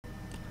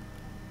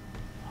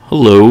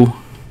Hello,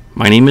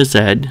 my name is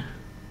Ed,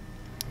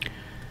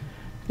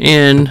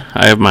 and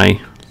I have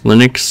my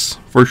Linux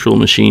virtual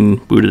machine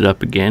booted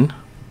up again,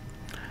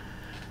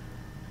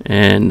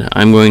 and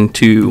I'm going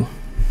to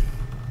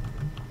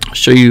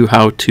show you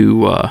how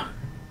to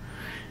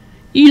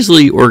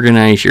easily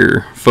organize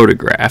your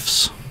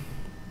photographs.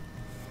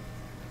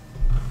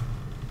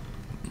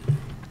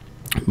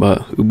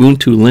 But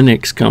Ubuntu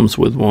Linux comes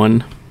with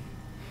one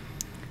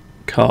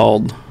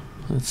called,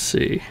 let's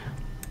see,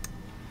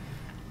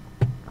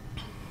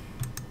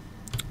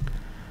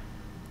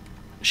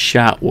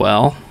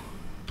 Shotwell,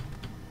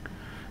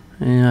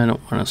 and I don't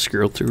want to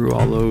scroll through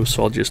all those,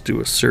 so I'll just do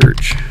a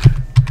search.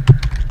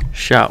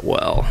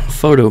 Shotwell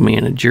Photo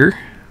Manager.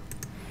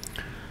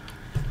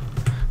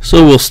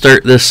 So we'll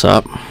start this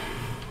up,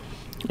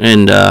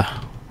 and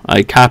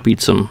I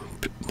copied some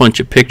bunch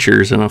of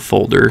pictures in a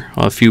folder,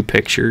 a few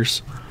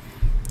pictures,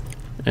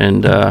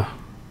 and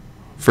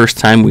first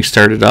time we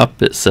start it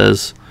up, it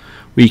says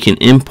we can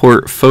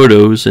import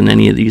photos in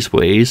any of these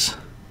ways.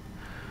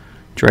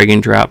 Drag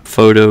and drop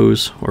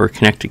photos or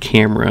connect a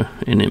camera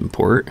and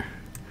import.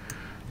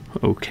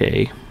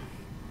 Okay,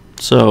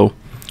 so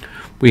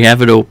we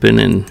have it open,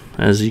 and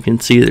as you can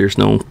see, there's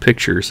no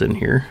pictures in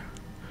here.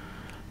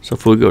 So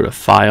if we go to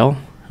File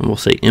and we'll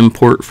say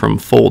Import from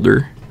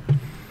Folder,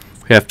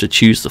 we have to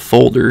choose the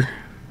folder,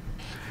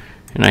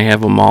 and I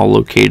have them all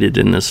located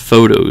in this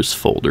Photos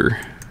folder.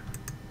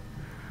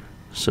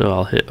 So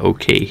I'll hit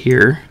OK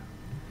here,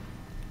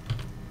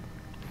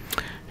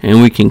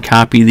 and we can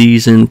copy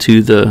these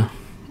into the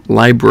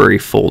library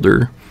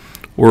folder,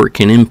 or it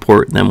can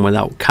import them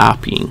without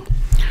copying.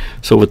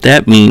 So what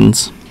that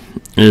means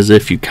is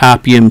if you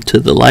copy them to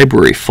the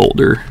library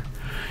folder,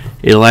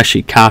 it'll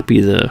actually copy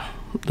the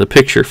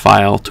picture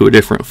file to a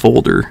different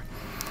folder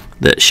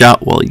that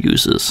Shotwell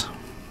uses.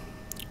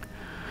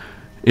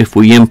 If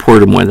we import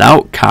them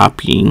without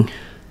copying,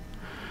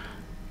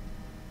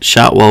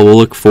 Shotwell will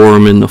look for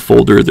them in the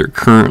folder they're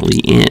currently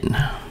in.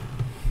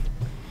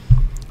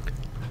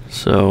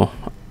 So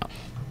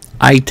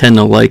I tend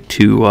to like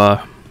to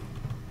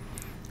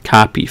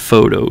copy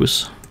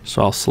photos,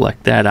 so I'll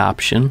select that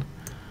option,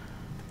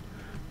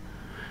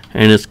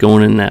 and it's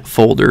going in that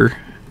folder,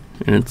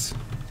 and it's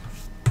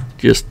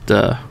just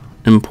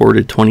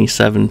imported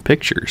 27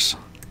 pictures.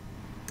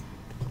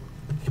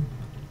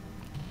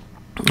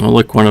 Oh,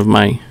 look, one of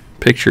my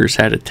pictures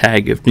had a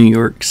tag of New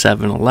York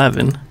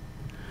 7-Eleven,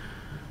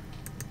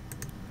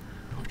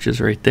 which is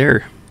right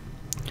there.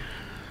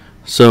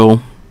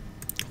 So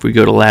if we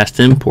go to last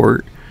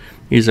import,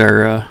 these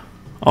are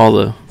all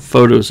the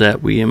photos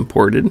that we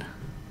imported.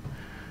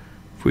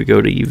 If we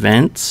go to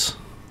events,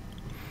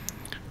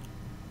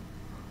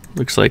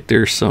 looks like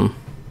there's some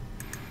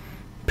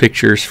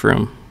pictures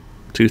from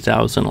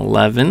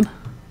 2011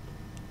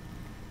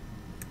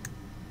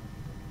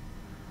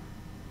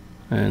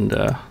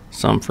 and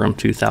some from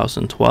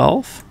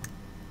 2012.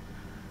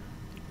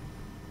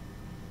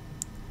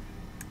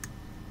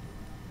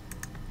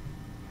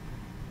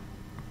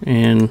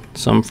 And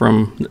some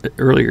from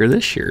earlier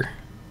this year.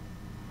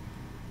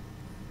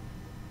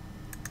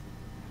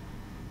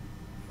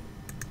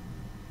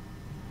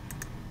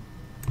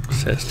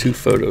 This has two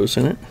photos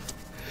in it.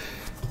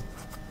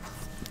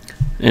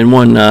 And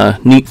one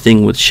neat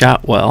thing with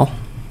Shotwell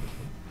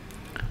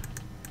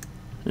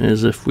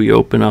is if we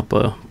open up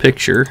a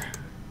picture,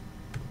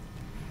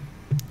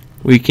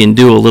 we can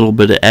do a little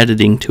bit of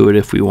editing to it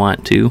if we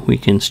want to. We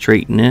can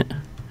straighten it,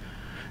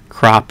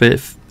 crop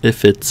it.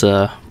 If it's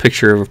a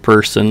picture of a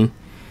person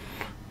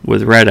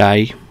with red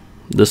eye,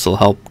 this will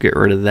help get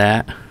rid of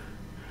that.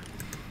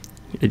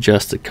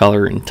 Adjust the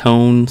color and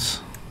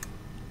tones,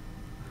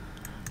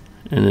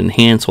 and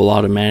enhance will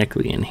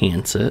automatically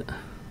enhance it.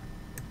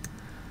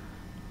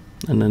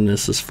 And then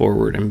this is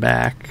forward and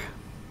back.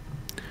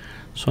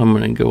 So I'm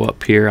going to go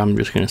up here. I'm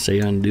just going to say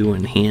undo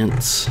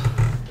enhance.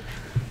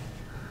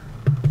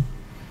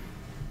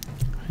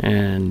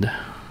 And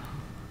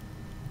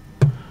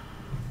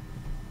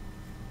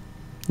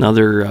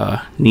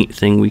another neat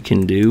thing we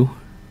can do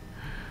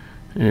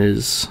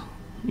is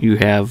you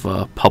have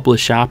a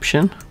publish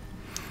option.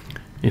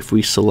 If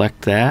we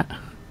select that,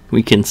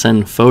 we can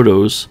send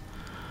photos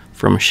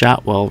from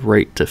Shotwell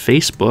right to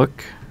Facebook,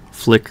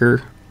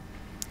 Flickr,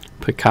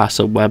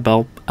 Picasa web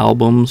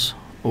albums,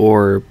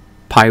 or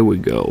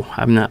Piwigo.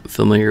 I'm not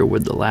familiar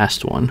with the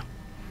last one.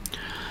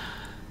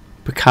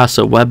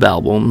 Picasa web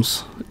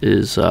albums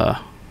is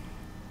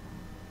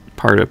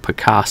part of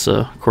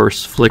Picasa. Of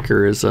course,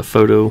 Flickr is a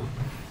photo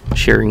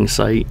sharing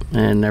site,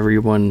 and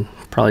everyone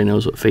probably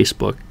knows what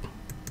Facebook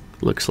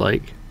looks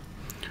like.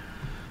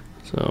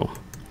 So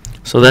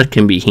that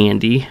can be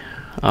handy.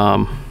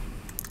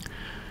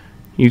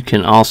 You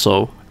can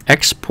also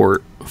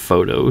export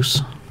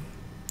photos.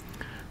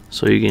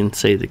 So you can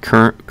say the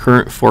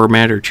current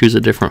format, or choose a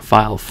different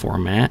file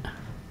format,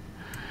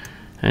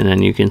 and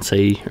then you can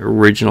say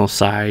original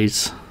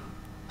size,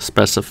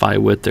 specify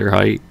width or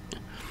height,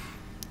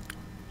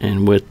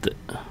 and width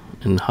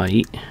and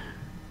height,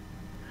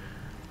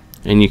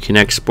 and you can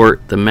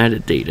export the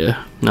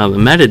metadata. Now the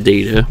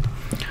metadata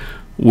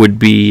would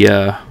be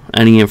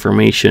any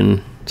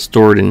information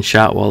stored in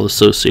Shotwell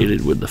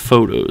associated with the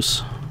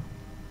photos.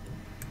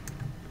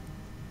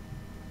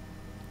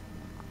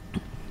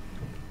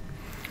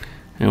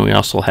 And we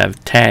also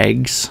have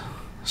tags,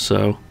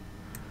 so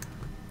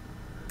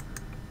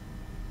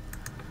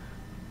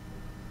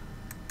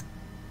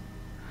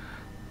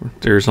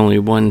there's only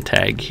one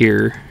tag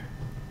here.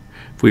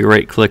 If we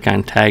right click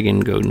on tag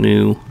and go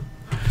new,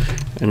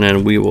 and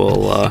then we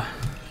will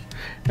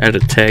add a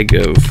tag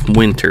of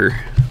winter,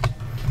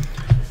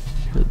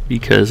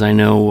 because I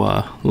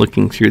know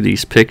looking through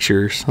these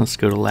pictures, let's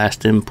go to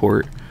last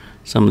import,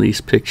 some of these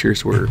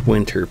pictures were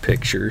winter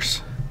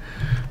pictures.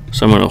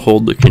 So I'm going to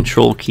hold the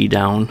control key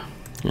down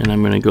and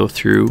I'm going to go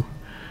through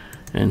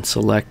and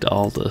select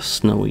all the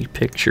snowy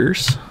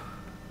pictures.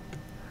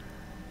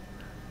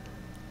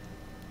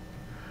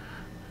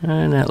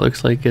 And that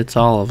looks like it's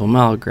all of them.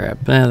 I'll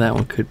grab that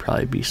one, could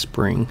probably be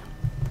spring.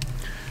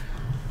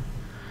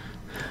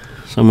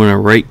 So I'm going to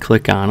right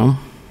click on them.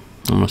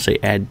 I'm going to say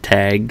add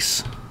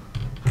tags.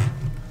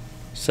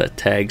 Set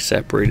tags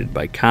separated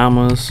by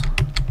commas.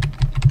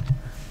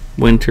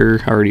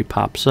 Winter already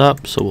pops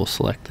up, so we'll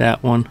select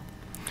that one.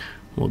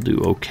 We'll do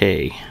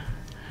OK.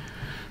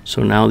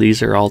 So now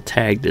these are all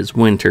tagged as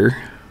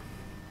winter.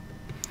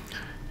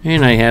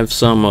 And I have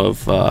some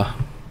of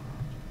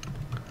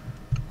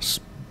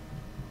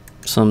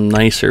some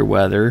nicer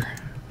weather,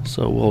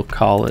 so we'll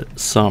call it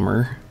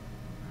summer.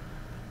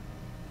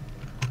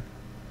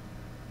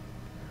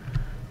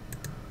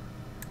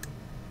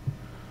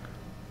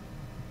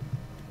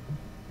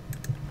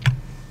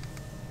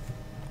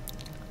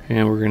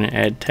 And we're going to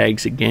add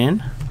tags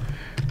again,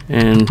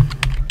 and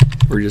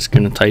we're just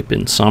going to type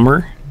in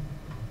summer.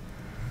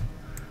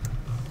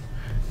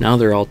 Now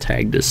they're all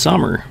tagged as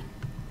summer.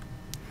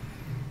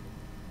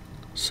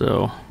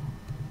 So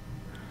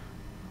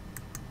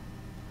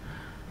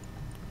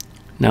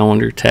now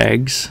under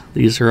tags,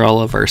 these are all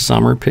of our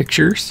summer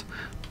pictures.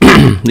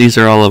 These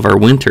are all of our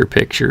winter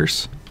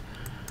pictures.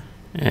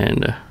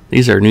 And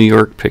these are New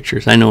York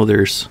pictures. I know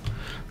there's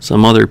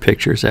some other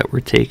pictures that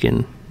were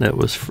taken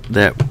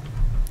that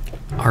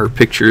are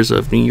pictures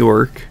of New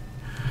York.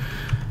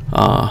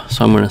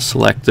 So I'm going to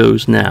select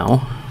those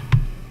now.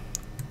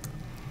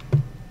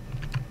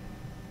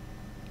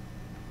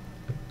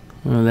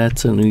 Well,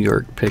 that's a New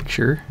York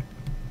picture.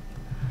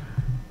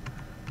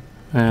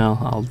 Well,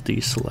 I'll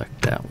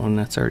deselect that one.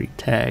 That's already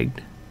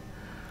tagged.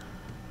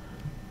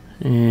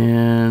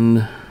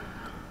 And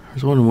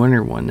there's one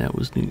winter one that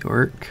was New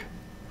York.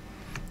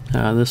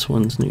 This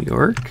one's New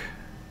York.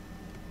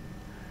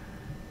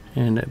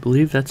 And I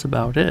believe that's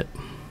about it.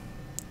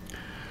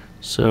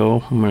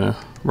 So I'm going to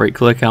right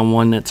click on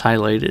one that's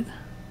highlighted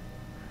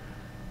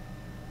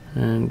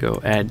and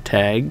go add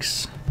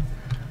tags.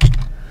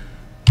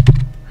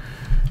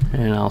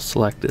 And I'll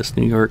select this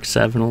New York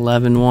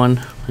 7-Eleven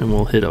one and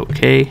we'll hit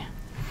OK.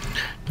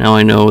 Now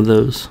I know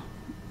those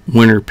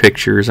winter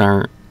pictures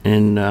aren't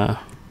in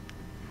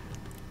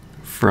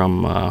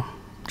from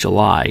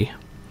July.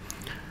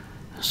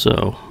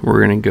 So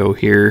we're going to go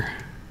here.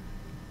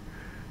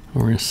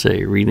 We're going to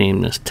say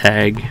rename this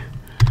tag.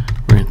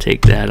 We're going to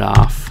take that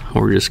off.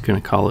 We're just going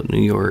to call it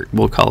New York.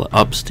 We'll call it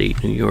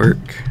Upstate New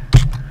York.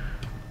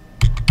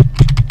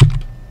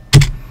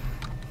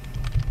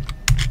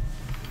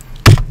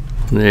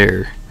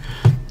 There.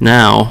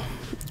 Now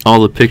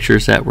all the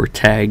pictures that were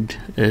tagged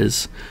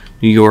as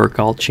New York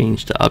all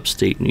changed to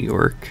Upstate New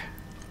York.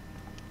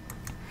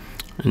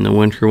 And the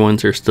winter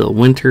ones are still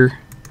winter.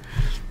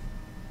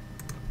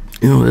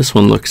 You know, this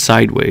one looks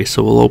sideways,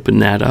 so we'll open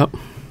that up.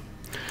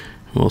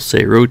 We'll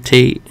say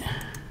rotate.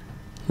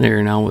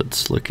 There, now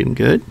it's looking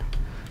good.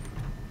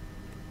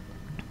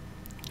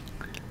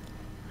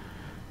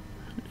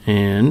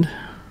 And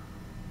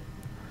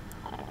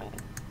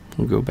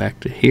we'll go back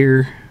to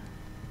here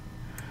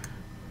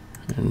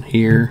and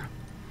here,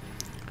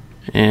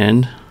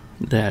 and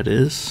that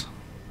is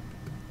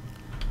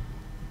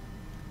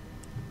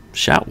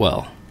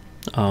Shotwell.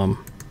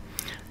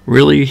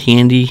 Really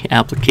handy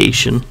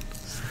application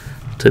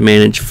to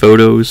manage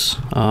photos.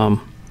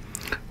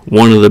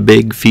 One of the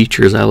big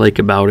features I like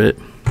about it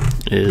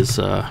is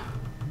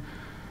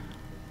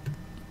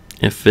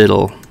if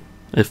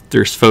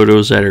there's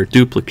photos that are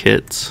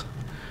duplicates,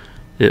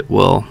 it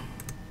will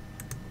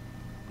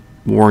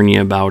warn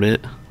you about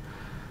it.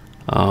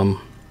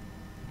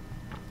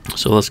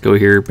 So let's go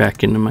here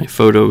back into my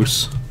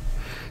photos,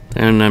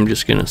 and I'm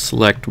just gonna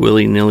select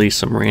willy-nilly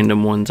some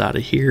random ones out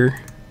of here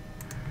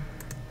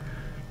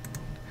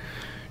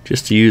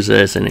just to use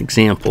as an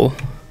example,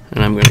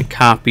 and I'm gonna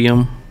copy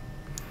them,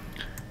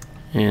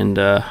 and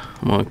I'm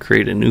gonna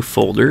create a new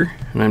folder,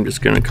 and I'm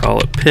just gonna call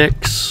it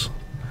pics,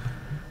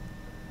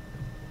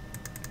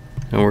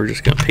 and we're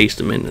just gonna paste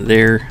them into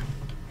there,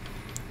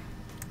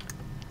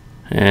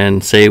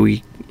 and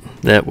say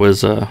that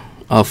was a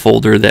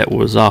folder that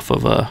was off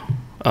of a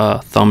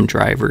thumb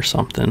drive or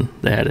something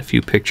that had a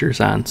few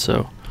pictures on.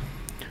 So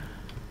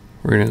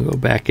we're going to go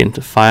back into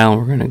file,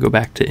 and we're going to go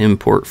back to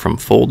import from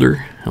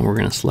folder, and we're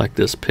going to select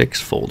this pics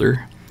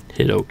folder,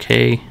 hit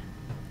OK,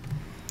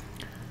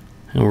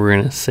 And we're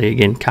going to say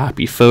again,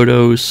 copy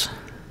photos.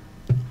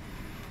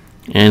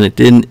 And it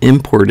didn't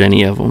import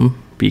any of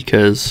them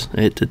because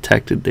it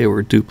detected they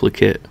were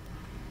duplicate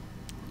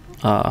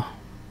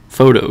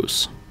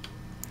photos.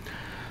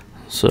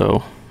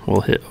 So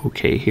we'll hit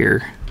OK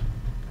here.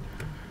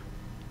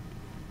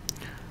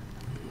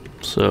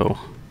 So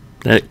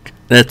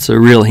that's a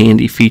real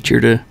handy feature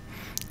to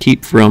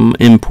keep from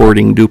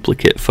importing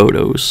duplicate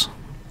photos.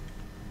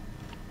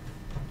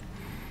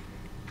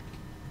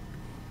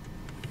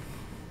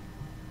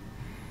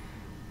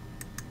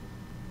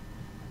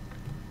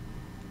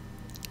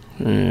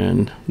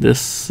 And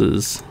this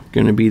is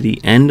going to be the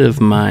end of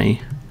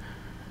my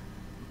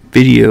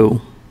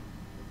video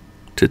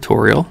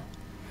tutorial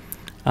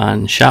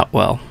on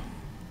Shotwell.